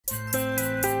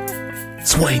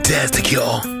Swayntastic,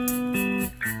 y'all.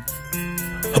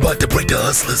 About to break the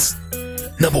hustlers'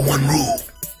 #1 rule.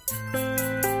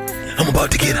 I'm about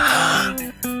to get high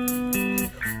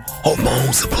off my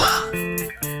own supply.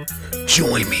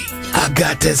 Join me. I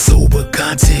got that sober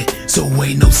content, so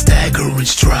ain't no staggering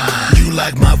stride. You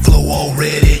like my flow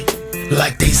already?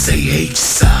 Like they say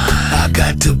H-side. I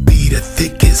got to be the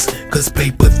thickest, cause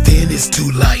paper thin is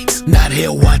too light. Not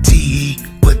L-Y-T-E,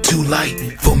 but too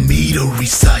light for me to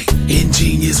recite.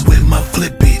 Ingenious with my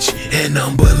flippage and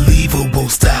unbelievable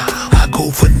style. I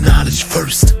go for knowledge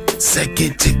first,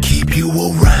 second to keep you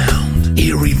around.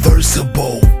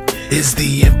 Irreversible is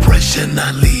the impression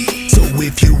I leave. So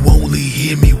if you only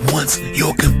hear me once,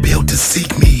 you're compelled to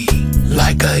seek me.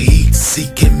 Like a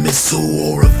heat-seeking missile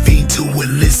or a fiend to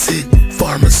elicit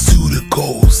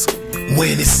pharmaceuticals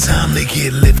when it's time to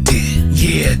get lifted.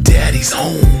 Yeah, daddy's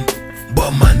home,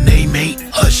 but my name ain't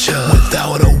Usher.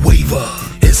 Without a waiver,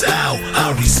 it's how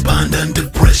I respond under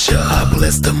pressure. I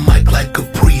bless the mic like a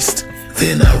priest,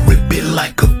 then I rip it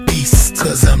like a beast.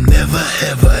 Cause I'm never,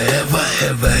 ever, ever,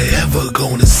 ever, ever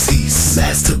gonna cease.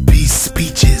 Masterpiece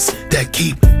speeches that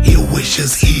keep ill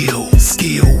wishers ill.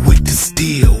 Skill with the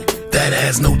steel that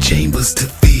has no chambers to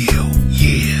fill.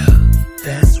 Yeah,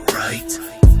 that's right.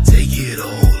 Take it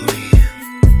all in.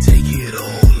 Take it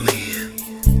all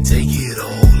in. Take it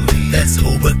all in. That's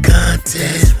over content.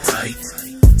 That's right.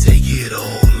 Take it all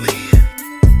in.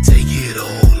 Take it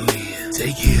all in.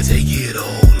 Take it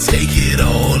all. Take it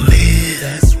all in.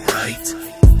 That's right.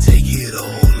 Take it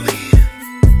all in.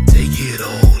 Take it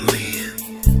all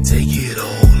in. Take it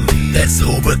all in. That's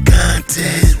over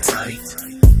content. That's right.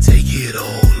 Take it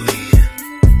all in.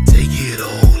 Take it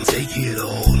all. Take it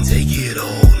all. Take it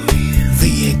all in.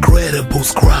 The incredible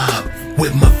scribe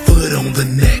with my foot on the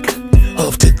neck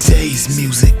of today's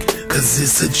music. Cause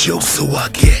it's a joke, so I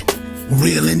get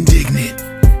real indignant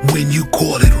when you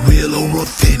call it real or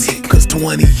authentic. Cause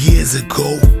 20 years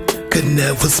ago could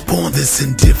never spawn this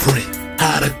indifferent,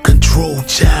 out of control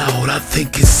child. I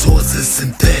think its source is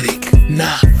synthetic,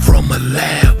 not from a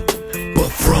lab,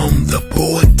 but from the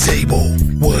board table,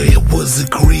 where it was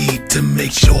agreed to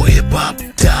make sure hip-hop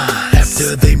dies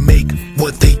after they make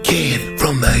what they can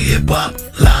from the hip-hop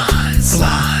lies.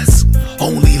 Flies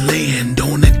only land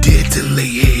on the dead to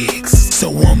lay eggs.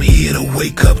 So I'm here to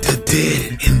wake up the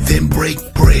dead and then break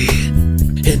bread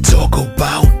and talking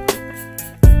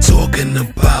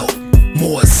about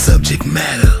more subject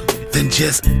matter than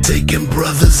just taking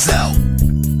brothers out.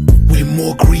 We're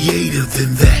more creative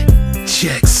than that.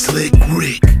 Check Slick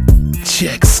Rick,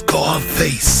 check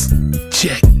Scarface,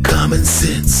 check Common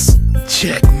Sense,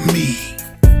 check me,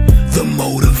 the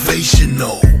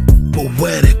motivational,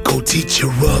 poetical teacher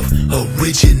of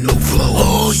original flow.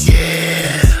 Oh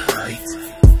yeah, right.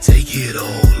 Take it all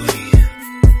in.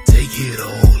 Take it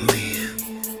all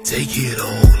in. Take it all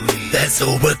in. That's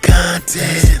over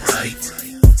content. Right.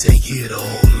 Take it all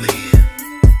in.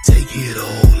 Take it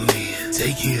all in.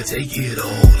 Take it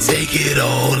all. Take it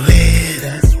all in.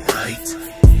 That's right.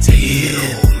 Take it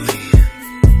all in.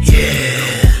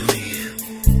 Yeah.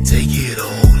 Take it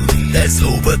all in. That's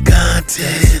over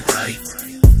content. Right.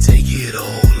 Take it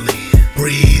all in.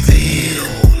 Breathe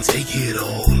in. Take it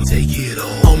all. Take it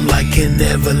all. I'm like an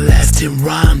everlasting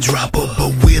rhyme dropper,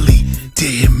 but Willie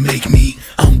didn't make me.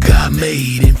 I'm God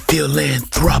made and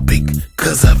philanthropic,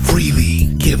 cause I freely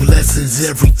give lessons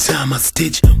every time I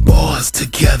stitch bars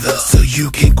together. So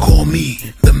you can call me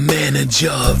the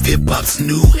manager of hip-hop's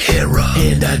new era.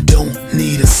 And I don't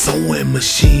need a sewing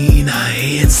machine, I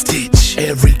hand stitch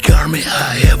every garment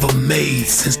I ever made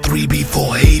since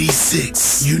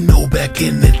 3B486. You know, back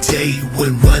in the day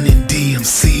when running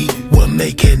DMC were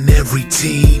making every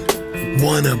teen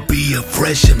wanna be a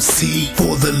fresh MC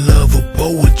for the love of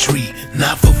poetry,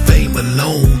 not for fame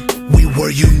alone. We were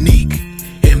unique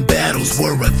and battles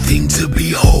were a thing to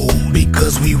behold,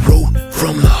 because we wrote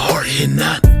from the heart and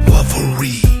not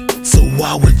puffery. So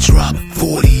I would drop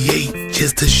 48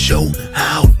 just to show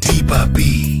how deep I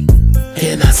be,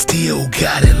 and I still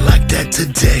got it like that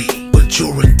today. But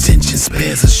your attention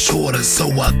spans are shorter, so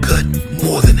I cut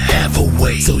more than half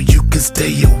away, so you can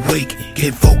stay awake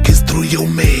and focus through your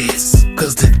meds.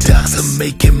 Cause the docs are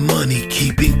making money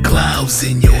keeping clouds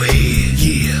in your head.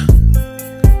 Yeah,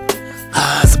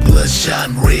 eyes bloodshot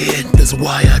red, that's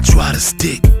why I try to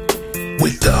stick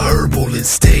with the herbal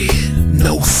instead.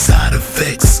 No side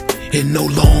effects and no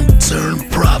long-term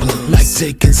problems, like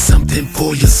taking something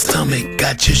for your stomach,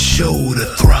 got your shoulder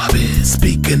throbbing.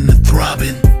 Speaking of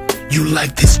throbbing, you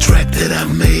like this track that I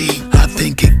made? I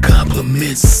think it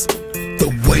compliments the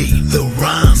way the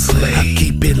rhymes lay. I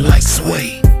keep it like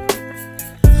Sway,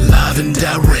 live and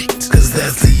direct, cause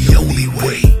that's the only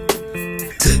way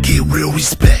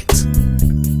respect.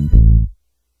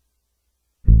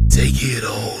 Take it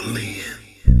all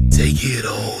in. Take it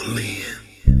all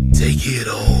in. Take it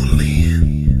all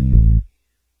in.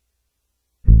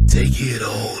 Take it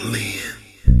all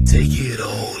in. Take it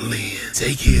all in.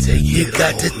 Take it. You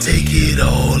got to take it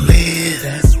all in.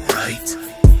 That's right.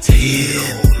 Take it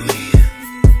all in.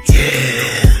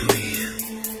 Yeah.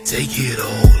 Take it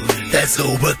all in. That's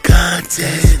over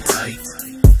content. That's right.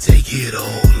 Take it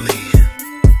all in.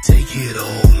 Take it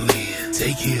all in.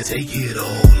 Take it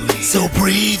all in. So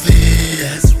breathe in.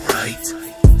 That's right.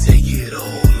 Take it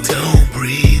all in. Don't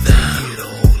breathe out. Take it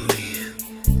all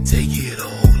in. Take it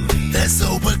all in. That's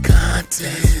over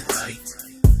content.